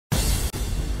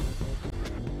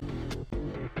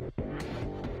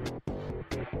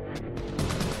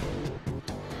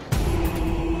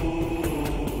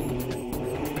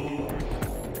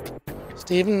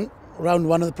Stephen, round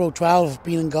one of the Pro 12,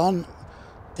 been and gone,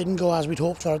 didn't go as we'd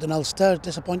hoped for out in Ulster,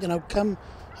 disappointing outcome.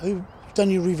 Have you done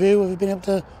your review? Have you been able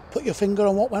to put your finger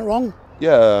on what went wrong?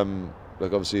 Yeah,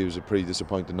 like obviously it was a pretty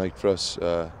disappointing night for us.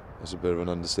 It's a bit of an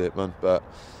understatement, but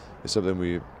it's something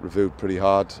we reviewed pretty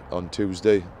hard on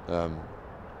Tuesday.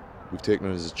 We've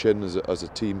taken it as a chin, as a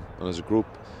team and as a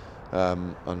group.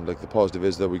 And like the positive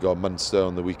is that we got Munster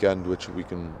on the weekend, which we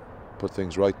can put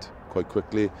things right quite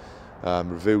quickly.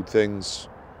 Reviewed things,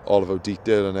 all of our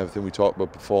detail and everything we talked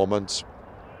about performance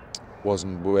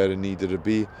wasn't where it needed to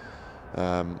be.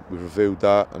 We reviewed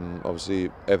that, and obviously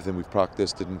everything we've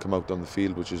practiced didn't come out on the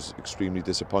field, which is extremely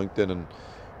disappointing. And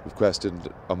we've questioned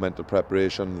our mental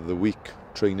preparation. The week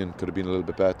training could have been a little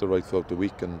bit better right throughout the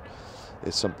week, and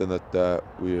it's something that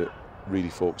we're really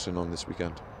focusing on this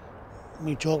weekend. When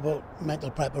you talk about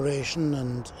mental preparation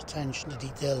and attention to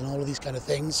detail and all of these kind of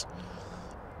things,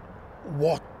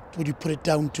 what would you put it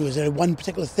down to? Is there one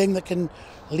particular thing that can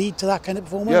lead to that kind of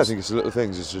performance? Yeah, I think it's the little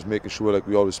things. It's just making sure, like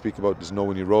we always speak about, is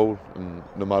knowing your role, and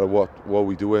no matter what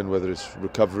we're doing, whether it's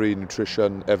recovery,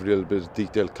 nutrition, every little bit of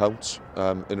detail counts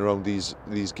in around these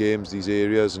games, these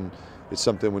areas. And it's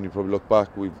something, when you probably look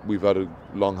back, we've had a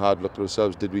long hard look at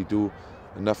ourselves. Did we do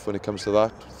enough when it comes to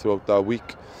that throughout that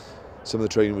week? Some of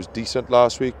the training was decent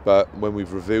last week, but when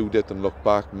we've reviewed it and looked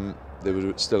back, there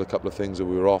were still a couple of things that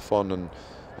we were off on, and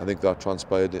I think that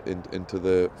transpired into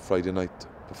the Friday night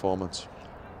performance.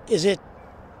 Is it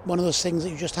one of those things that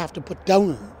you just have to put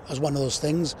down as one of those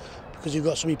things because you've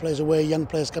got so many players away, young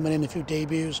players coming in, a few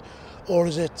debuts, or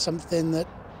is it something that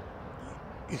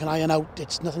you can iron out?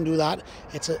 It's nothing to do with that,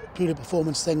 it's a purely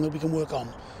performance thing that we can work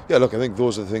on? Yeah, look, I think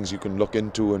those are the things you can look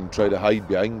into and try to hide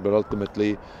behind, but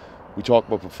ultimately we talk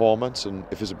about performance, and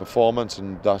if it's a performance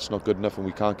and that's not good enough and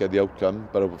we can't get the outcome,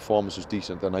 but our performance is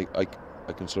decent, then I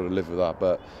can sort of live with that.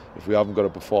 But if we haven't got a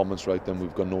performance right, then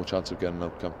we've got no chance of getting an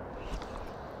outcome.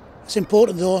 It's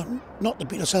important though not to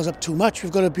beat ourselves up too much.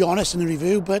 We've got to be honest in the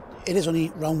review, but it is only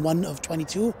round 1 of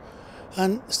 22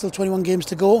 and still 21 games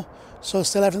to go, so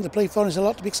still everything to play for and there's a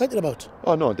lot to be excited about.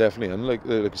 Oh no, definitely, and like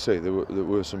I say, there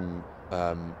were some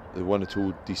one or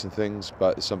two decent things,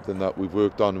 but it's something that we've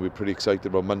worked on and we're pretty excited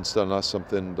about Munster, and that's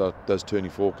something that does turn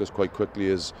your focus quite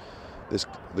quickly.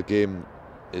 The game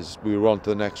is, we were on to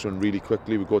the next one really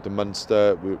quickly. We go to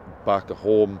Munster, we're back at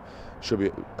home, should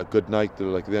be a good night.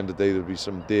 Like at the end of the day, there'll be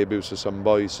some debuts for some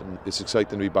boys, and it's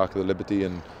exciting to be back at the Liberty,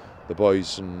 and the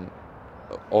boys and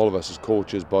all of us as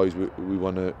coaches, boys, we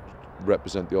want to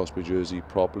represent the Osprey jersey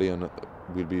properly, and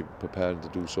we'll be prepared to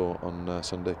do so on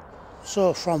Sunday.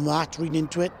 So from that, reading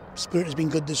into it, spirit has been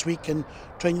good this week and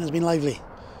training has been lively.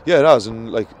 Yeah, it has,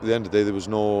 and like at the end of the day, there was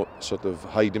no sort of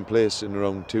hiding place in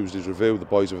around Tuesday's review. The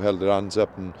boys have held their hands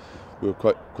up, and we were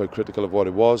quite critical of what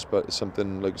it was, but it's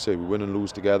something, like I say, we win and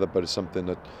lose together, but it's something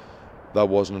that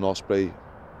wasn't an Osprey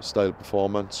style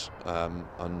performance,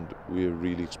 and we're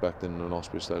really expecting an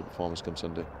Osprey style performance come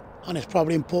Sunday. And it's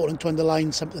probably important to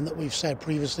underline something that we've said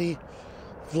previously.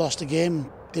 We've lost a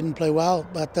game, didn't play well,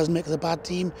 but that doesn't make us a bad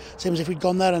team. Same as if we'd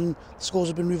gone there and the scores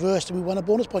had been reversed and we won a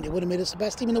bonus point, it would have made us the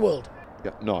best team in the world.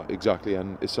 Yeah, no, exactly,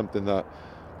 and it's something that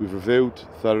we've reviewed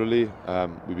thoroughly.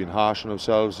 We've been harsh on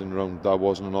ourselves in round that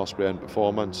wasn't an Osprey end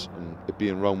performance, and it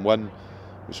being round 1,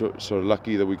 we're sort of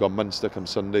lucky that we got Munster come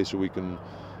Sunday, so we can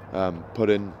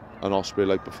put in an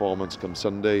Osprey-like performance come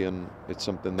Sunday, and it's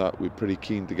something that we're pretty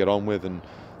keen to get on with. And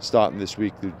starting this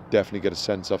week, you definitely get a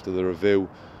sense after the review,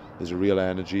 there's a real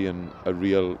energy and a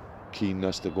real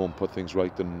keenness to go and put things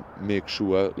right and make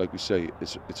sure, like we say,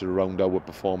 it's a round-our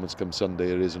performance come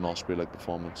Sunday. It is an Osprey-like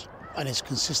performance. And it's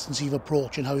consistency of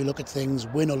approach and how you look at things,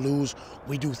 win or lose,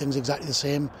 we do things exactly the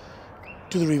same.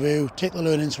 Do the review, take the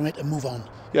learnings from it and move on.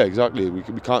 Yeah, exactly. We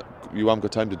can't. You haven't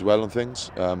got time to dwell on things.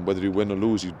 Whether you win or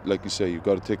lose, like you say, you've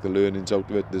got to take the learnings out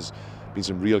of it. There's been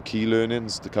some real key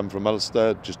learnings to come from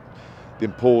Ulster. Just the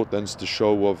importance to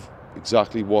show of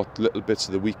exactly what little bits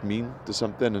of the week mean to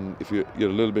something, and if you're a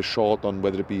little bit short on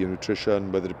whether it be your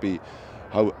nutrition, whether it be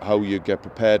how you get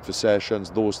prepared for sessions,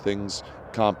 those things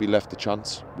can't be left to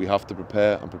chance. We have to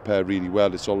prepare and prepare really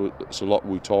well. It's a lot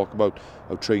we talk about.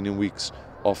 Our training weeks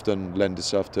often lend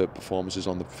itself to performances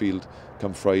on the field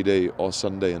come Friday or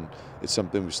Sunday, and it's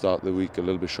something we start the week a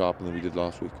little bit sharper than we did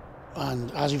last week. And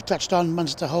as you've touched on,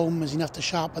 Munster home is enough to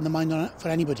sharpen the mind on it for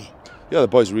anybody. Yeah, the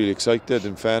boys are really excited.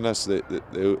 In fairness,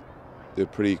 they're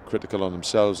pretty critical on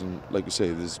themselves, and like you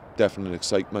say, there's definitely an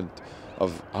excitement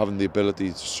of having the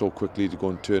ability so quickly to go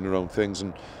and turn around things.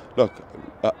 And look,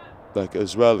 like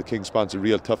as well, the Kingspan's a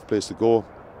real tough place to go.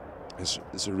 It's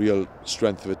a real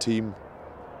strength of a team,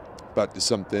 but it's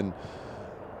something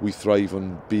we thrive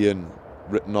on being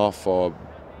written off or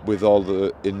with all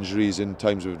the injuries in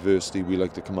times of adversity, we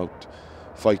like to come out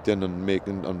fighting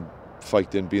and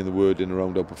fighting being the word in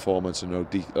around our performance and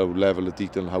our level of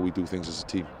detail and how we do things as a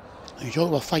team. You talk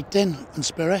about fighting and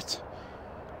spirit.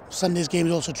 Sunday's game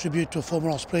is also a tribute to a former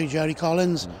Osprey, Jerry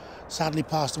Collins, sadly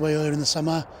passed away earlier in the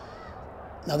summer.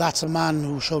 Now that's a man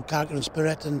who showed character and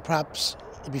spirit, and perhaps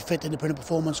it'd be fit independent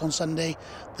performance on Sunday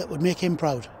that would make him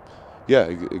proud. Yeah,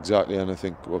 exactly, and I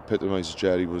think what epitomises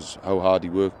Jerry was how hard he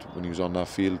worked when he was on that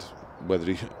field.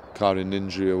 Whether he carrying an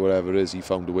injury or whatever it is, he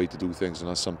found a way to do things, and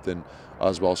that's something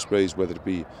as well Ospreys, whether it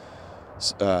be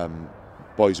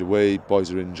boys away,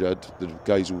 boys are injured, the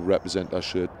guys who represent our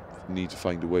shirt need to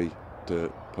find a way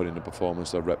to put in a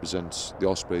performance that represents the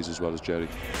Ospreys as well as Jerry.